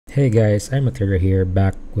Hey guys, Aimatiro here,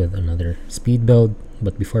 back with another speed build.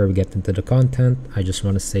 But before we get into the content, I just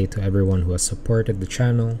want to say to everyone who has supported the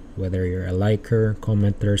channel, whether you're a liker,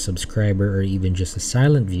 commenter, subscriber, or even just a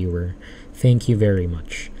silent viewer, thank you very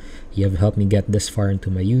much. You have helped me get this far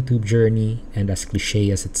into my YouTube journey, and as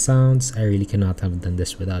cliche as it sounds, I really cannot have done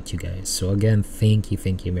this without you guys. So again, thank you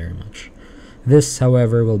very much. This,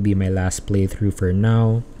 however, will be my last playthrough for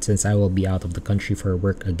now, since I will be out of the country for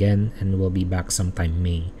work again and will be back sometime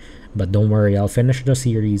May. But don't worry, I'll finish the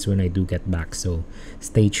series when I do get back, so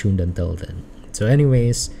stay tuned until then. So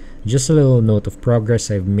anyways, just a little note of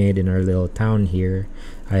progress I've made in our little town here.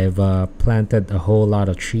 I have planted a whole lot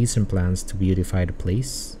of trees and plants to beautify the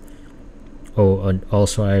place. Oh, and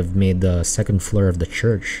also I've made the second floor of the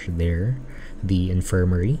church there, the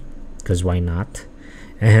infirmary, because why not?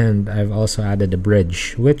 And I've also added a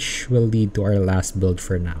bridge, which will lead to our last build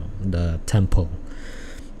for now, the temple.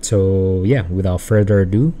 So yeah, without further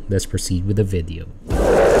ado, let's proceed with the video.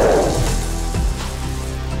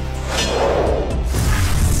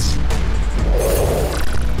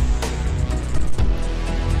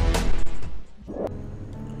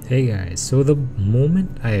 Hey guys, so the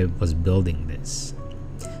moment I was building this,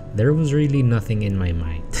 there was really nothing in my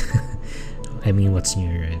mind. I mean, what's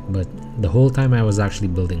new, right? But the whole time I was actually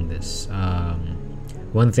building this,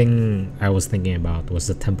 one thing I was thinking about was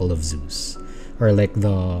the Temple of Zeus, or like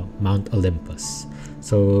the Mount Olympus.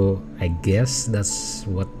 So I guess that's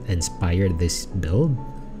what inspired this build,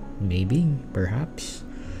 maybe, perhaps.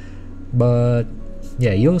 But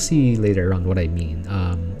yeah, you'll see later on what I mean.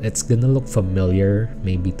 It's gonna look familiar,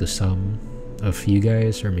 maybe to some of you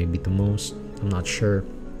guys, or maybe to most. I'm not sure.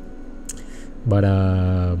 But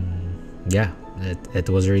yeah, it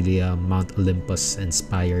was really a Mount Olympus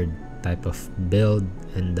inspired type of build,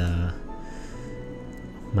 and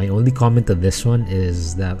my only comment to this one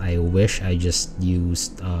is that I wish I just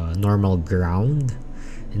used normal ground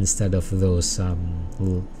instead of those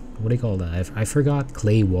what do you call that? I forgot,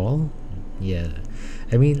 clay wall. Yeah,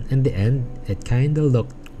 I mean, in the end it kind of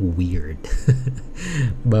looked weird.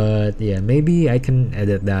 But yeah, maybe I can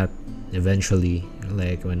edit that eventually,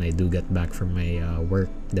 like when I do get back from my work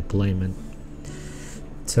deployment.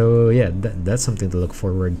 So yeah, that's something to look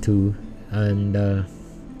forward to. And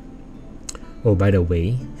oh, by the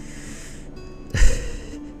way,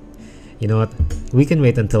 you know what, we can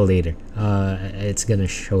wait until later. It's gonna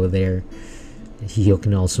show there. You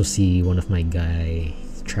can also see one of my guy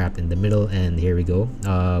trapped in the middle, and here we go.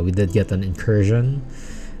 We did get an incursion.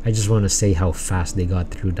 I just want to say how fast they got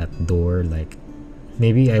through that door. Like,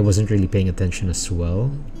 maybe I wasn't really paying attention as well.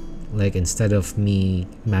 Like, instead of me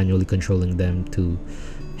manually controlling them to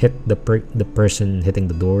hit the person hitting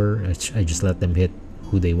the door, I just let them hit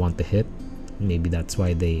who they want to hit. Maybe that's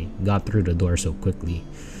why they got through the door so quickly.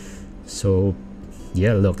 So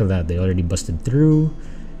yeah, look at that, they already busted through.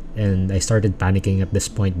 And I started panicking at this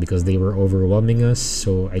point because they were overwhelming us,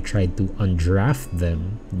 so I tried to undraft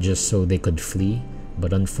them just so they could flee.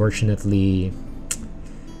 But unfortunately,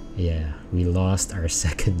 yeah, we lost our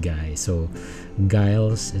second guy. So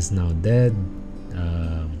Giles is now dead,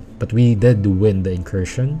 but we did win the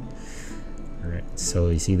incursion. Alright, so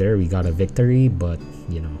you see there, we got a victory, but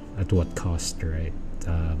you know, at what cost, right?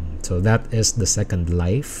 So that is the second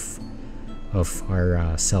life of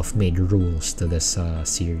our self-made rules to this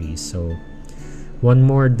series. So one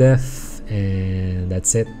more death and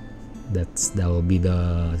that's it. That will be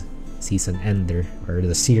the season ender, or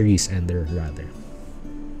the series ender rather.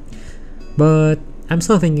 But I'm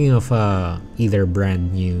still thinking of either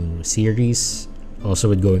brand new series, also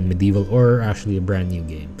with going medieval, or actually a brand new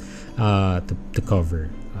game to cover.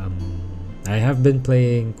 I have been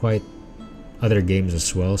playing quite other games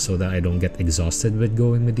as well, so that I don't get exhausted with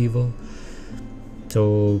going medieval.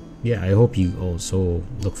 So yeah, I hope you also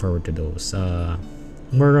look forward to those.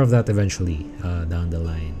 More of that eventually down the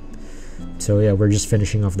line. So yeah, we're just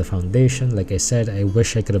finishing off the foundation. Like I said, I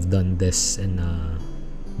wish I could have done this in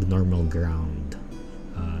the normal ground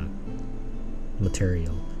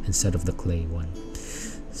material instead of the clay one.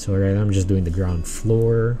 So right now I'm just doing the ground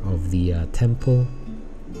floor of the temple.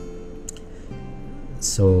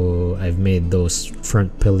 So I've made those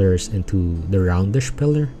front pillars into the roundish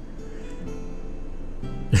pillar.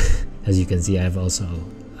 As you can see, I've also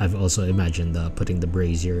imagined putting the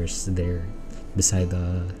braziers there beside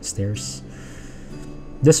the stairs.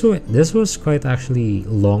 This was quite actually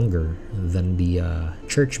longer than the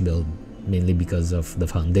church build, mainly because of the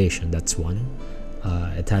foundation. That's one.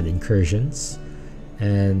 It had incursions,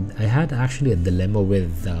 and I had actually a dilemma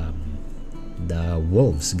with the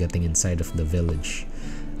wolves getting inside of the village.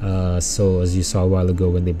 So as you saw a while ago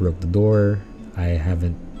when they broke the door, I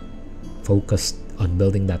haven't focused on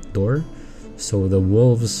building that door. So the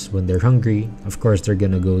wolves, when they're hungry, of course they're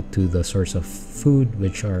gonna go to the source of food,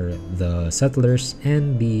 which are the settlers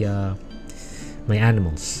and the my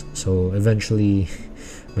animals. So eventually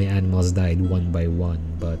my animals died one by one,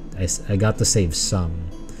 but I got to save some.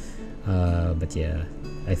 But yeah,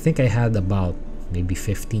 I think I had about maybe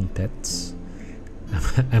 15 pets.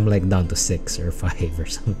 I'm like down to 6 or 5 or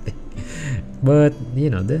something. But you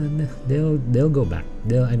know, they'll go back.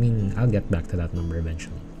 I'll get back to that number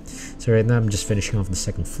eventually. So right now I'm just finishing off the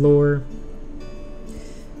second floor.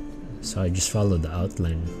 So I just followed the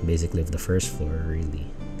outline basically of the first floor really.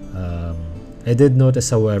 I did notice,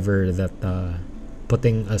 however, that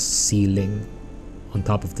putting a ceiling on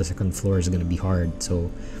top of the second floor is gonna be hard.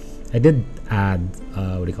 So I did add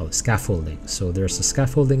scaffolding. So there's a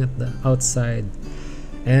scaffolding at the outside,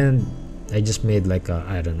 and I just made like a,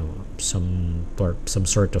 I don't know, some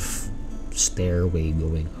sort of stairway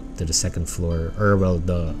going up to the second floor, or well,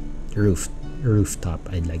 the rooftop,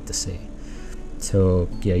 I'd like to say. So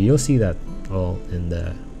yeah, you'll see that all in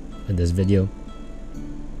this video.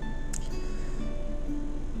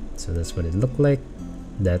 So that's what it looked like.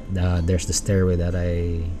 That there's the stairway that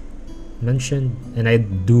I mentioned, and I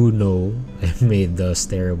do know I made the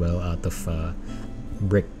stairwell out of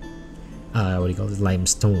brick,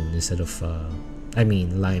 limestone instead of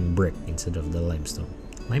lime brick instead of the limestone.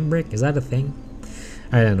 Lime brick, is that a thing?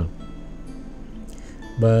 I don't know.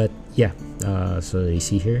 But yeah, so you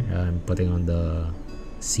see here I'm putting on the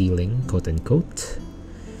ceiling, quote unquote.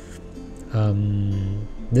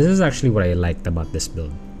 This is actually what I liked about this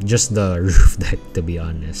build, just the roof deck, to be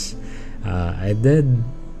honest. I didn't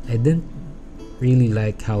really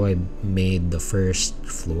like how I made the first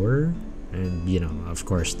floor, and you know, of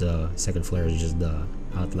course the second floor is just the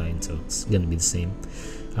outline, so it's gonna be the same.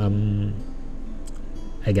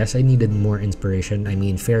 I guess I needed more inspiration. I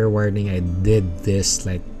mean, fair warning, I did this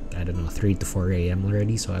like, I don't know, 3 to 4 a.m.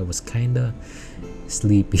 already, so I was kinda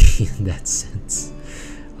sleepy in that sense.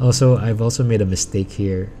 Also, I've also made a mistake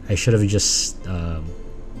here. I should have just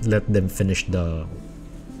let them finish the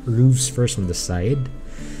roofs first on the side,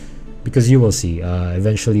 because you will see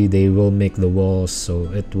eventually they will make the walls, so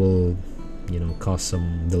it will, you know, cause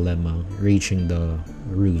some dilemma reaching the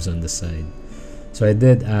roofs on the side. So I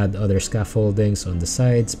did add other scaffoldings on the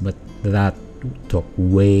sides, but that took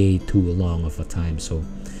way too long of a time, so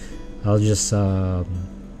I'll just I'll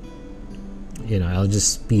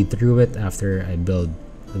just speed through it after I build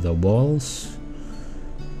the walls.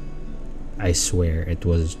 I swear it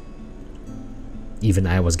was, even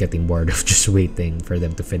I was getting bored of just waiting for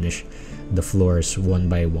them to finish the floors one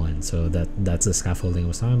by one. So that's the scaffolding I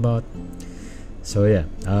was talking about. So yeah,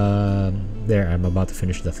 there, I'm about to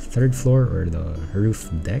finish the third floor, or the roof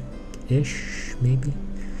deck ish maybe.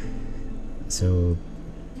 So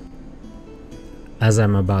as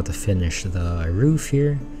I'm about to finish the roof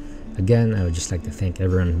here, again, I would just like to thank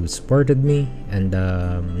everyone who supported me, and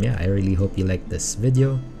yeah, I really hope you liked this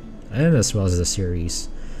video, and as well as the series.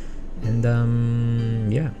 And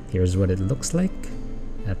yeah, here's what it looks like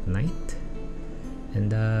at night.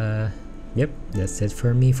 And yep, that's it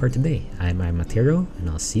for me for today. I'm Aimatiro, and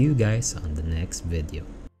I'll see you guys on the next video.